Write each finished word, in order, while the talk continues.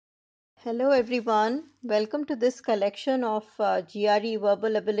Hello everyone, welcome to this collection of GRE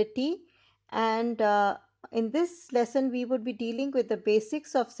verbal ability, and in this lesson we would be dealing with the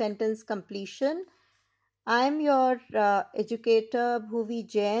basics of sentence completion. I am your educator Bhuvi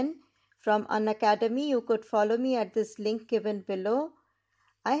Jain from Unacademy. You could follow me at this link given below.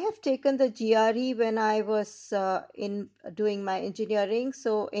 I have taken the GRE when I was in doing my engineering.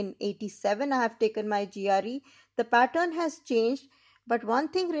 So in 87, I have taken my GRE. The pattern has changed, but one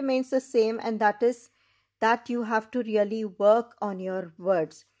thing remains the same, and that is that you have to really work on your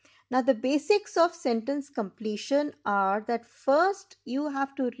words. Now, the basics of sentence completion are that first you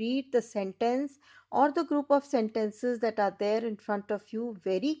have to read the sentence or the group of sentences that are there in front of you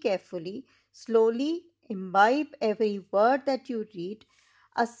very carefully, slowly imbibe every word that you read,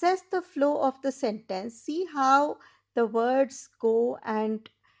 assess the flow of the sentence, see how the words go and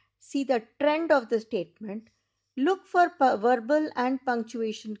see the trend of the statement. Look for verbal and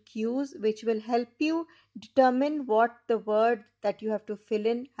punctuation cues which will help you determine what the word that you have to fill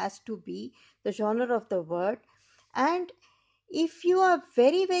in has to be, the genre of the word. And if you are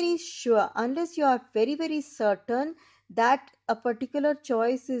very sure, unless you are very certain that a particular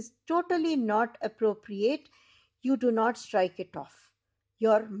choice is totally not appropriate, you do not strike it off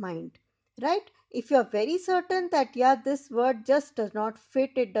your mind, right? If you are very certain that, yeah, this word just does not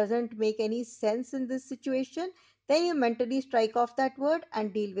fit, it doesn't make any sense in this situation, then you mentally strike off that word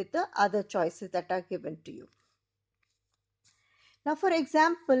and deal with the other choices that are given to you. Now, for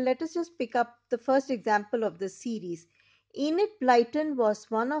example, let us just pick up the first example of the series. Enid Blyton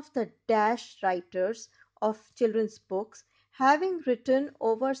was one of the dash writers of children's books, having written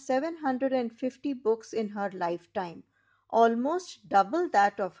over 750 books in her lifetime, almost double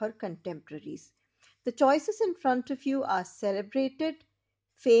that of her contemporaries. The choices in front of you are celebrated,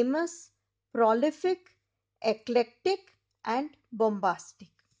 famous, prolific, eclectic, and bombastic.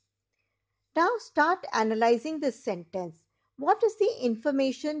 Now start analyzing this sentence. What is the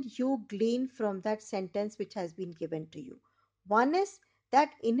information you glean from that sentence which has been given to you? One is that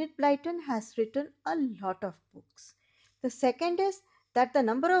Enid Blyton has written a lot of books. The second is that the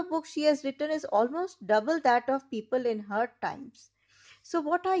number of books she has written is almost double that of people in her times. So,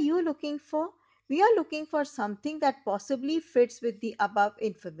 what are you looking for? We are looking for something that possibly fits with the above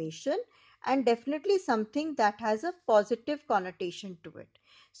information and definitely something that has a positive connotation to it.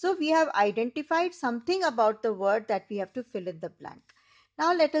 So, we have identified something about the word that we have to fill in the blank.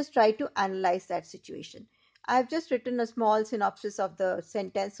 Now, let us try to analyze that situation. I have just written a small synopsis of the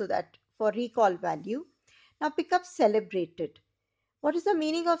sentence so that for recall value. Now, pick up celebrated. What is the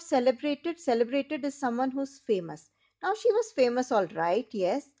meaning of celebrated? Celebrated is someone who's famous. Now, she was famous, all right,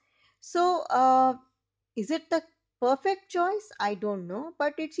 yes. So, is it the perfect choice? I don't know,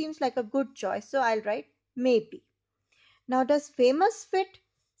 but it seems like a good choice. So, I'll write maybe. Now, does famous fit?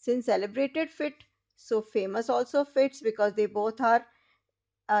 Since celebrated fit, so famous also fits because they both are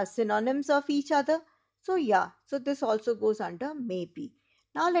synonyms of each other. So, yeah, so this also goes under maybe.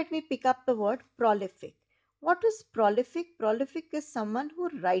 Now, let me pick up the word prolific. What is prolific? Prolific is someone who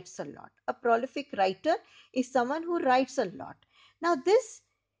writes a lot. A prolific writer is someone who writes a lot. Now, this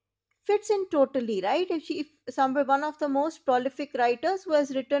fits in totally, right? If somebody, one of the most prolific writers who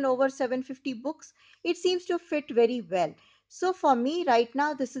has written over 750 books, it seems to fit very well. So, for me, right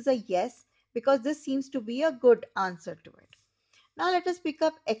now, this is a yes because this seems to be a good answer to it. Now let us pick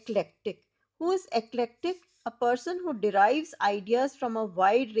up eclectic. Who is eclectic? A person who derives ideas from a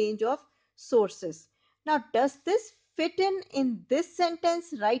wide range of sources. Now, does this fit in this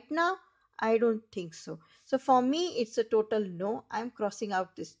sentence right now? I don't think so. So for me, it's a total no. I'm crossing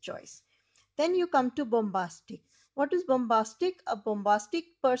out this choice. Then you come to bombastic. What is bombastic? A bombastic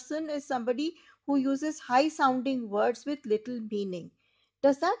person is somebody who uses high sounding words with little meaning.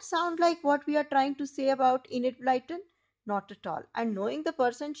 Does that sound like what we are trying to say about Enid Blyton? Not at all. And knowing the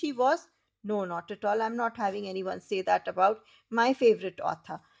person she was, no, not at all. I'm not having anyone say that about my favorite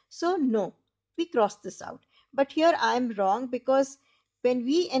author. So, no, we cross this out. But here I'm wrong because when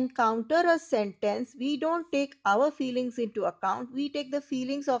we encounter a sentence, we don't take our feelings into account. We take the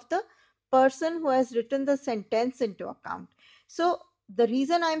feelings of the person who has written the sentence into account. So, the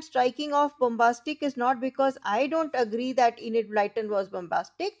reason I'm striking off bombastic is not because I don't agree that Enid Blyton was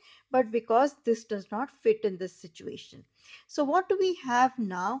bombastic, but because this does not fit in this situation. So, what do we have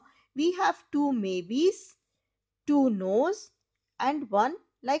now? We have two maybes, two no's, and one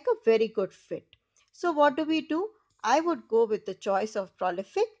like a very good fit. So, what do? I would go with the choice of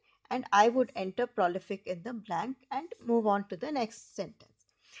prolific and I would enter prolific in the blank and move on to the next sentence.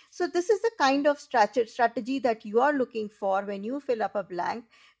 So, this is the kind of strategy that you are looking for when you fill up a blank,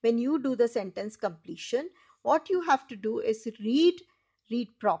 when you do the sentence completion. What you have to do is read Read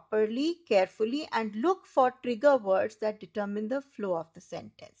properly, carefully, and look for trigger words that determine the flow of the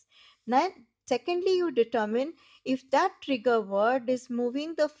sentence. Now, secondly, you determine if that trigger word is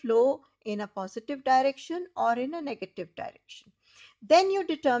moving the flow in a positive direction or in a negative direction. Then you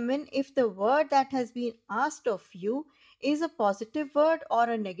determine if the word that has been asked of you is a positive word or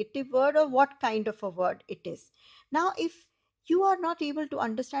a negative word, or what kind of a word it is. Now, if you are not able to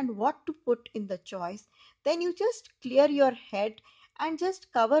understand what to put in the choice, then you just clear your head and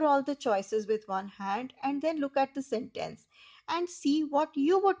just cover all the choices with one hand and then look at the sentence and see what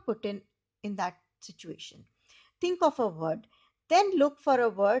you would put in that situation. Think of a word, then look for a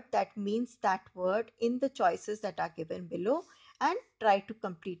word that means that word in the choices that are given below, and try to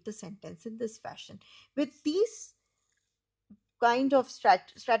complete the sentence in this fashion. With these kind of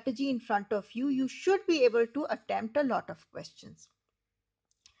strategy in front of you, you should be able to attempt a lot of questions.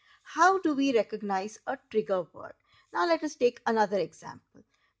 How do we recognize a trigger word? Now let us take another example.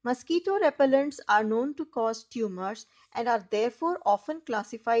 Mosquito repellents are known to cause tumors and are therefore often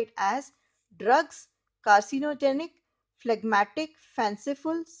classified as drugs, carcinogenic, phlegmatic,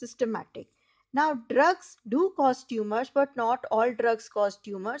 fanciful, systematic. Now, drugs do cause tumors, but not all drugs cause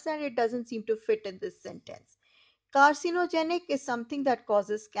tumors, and it doesn't seem to fit in this sentence. Carcinogenic is something that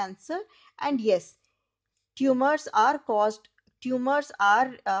causes cancer, and yes, tumors are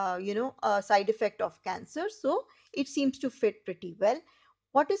a side effect of cancer, so it seems to fit pretty well.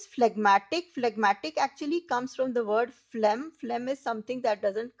 What is phlegmatic? Phlegmatic actually comes from the word phlegm. Phlegm is something that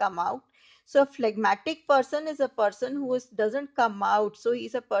doesn't come out, so a phlegmatic person is a person who doesn't come out, so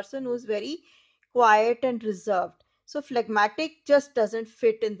he's a person who's very quiet and reserved. So phlegmatic just doesn't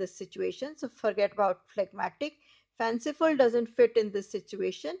fit in this situation, so forget about phlegmatic. Fanciful doesn't fit in this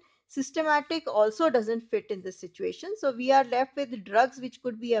situation. Systematic also doesn't fit in this situation. So we are left with drugs, which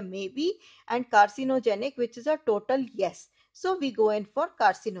could be a maybe, and carcinogenic, which is a total yes. So we go in for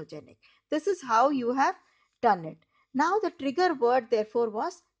carcinogenic. This is how you have done it. Now the trigger word therefore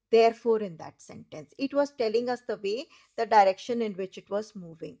was therefore in that sentence. It was telling us the way, the direction in which it was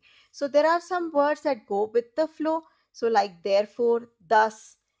moving. So there are some words that go with the flow. So like therefore,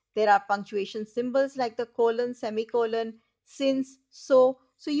 thus, there are punctuation symbols like the colon, semicolon, since, so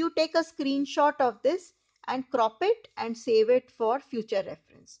you take a screenshot of this and crop it and save it for future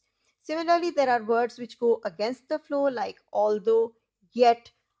reference. Similarly, there are words which go against the flow like although, yet,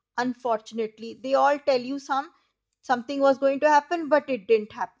 unfortunately. They all tell you something was going to happen but it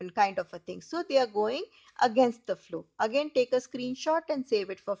didn't happen, kind of a thing. So they are going against the flow. Again, take a screenshot and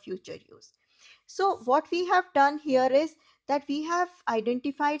save it for future use. So what we have done here is that we have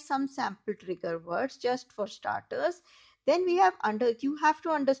identified some sample trigger words just for starters. Then you have to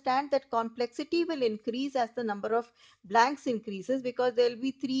understand that complexity will increase as the number of blanks increases, because there will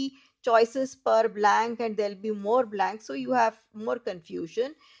be three choices per blank and there will be more blanks, so you have more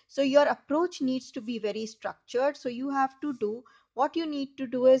confusion. So your approach needs to be very structured. So you have to do, what you need to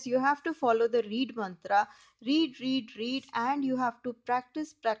do is you have to follow the read mantra. Read, and you have to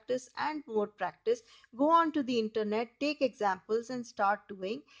practice and more practice. Go on to the internet, take examples and start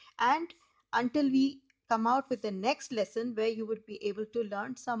doing, and until we come out with the next lesson where you would be able to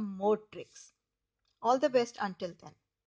learn some more tricks. All the best until then.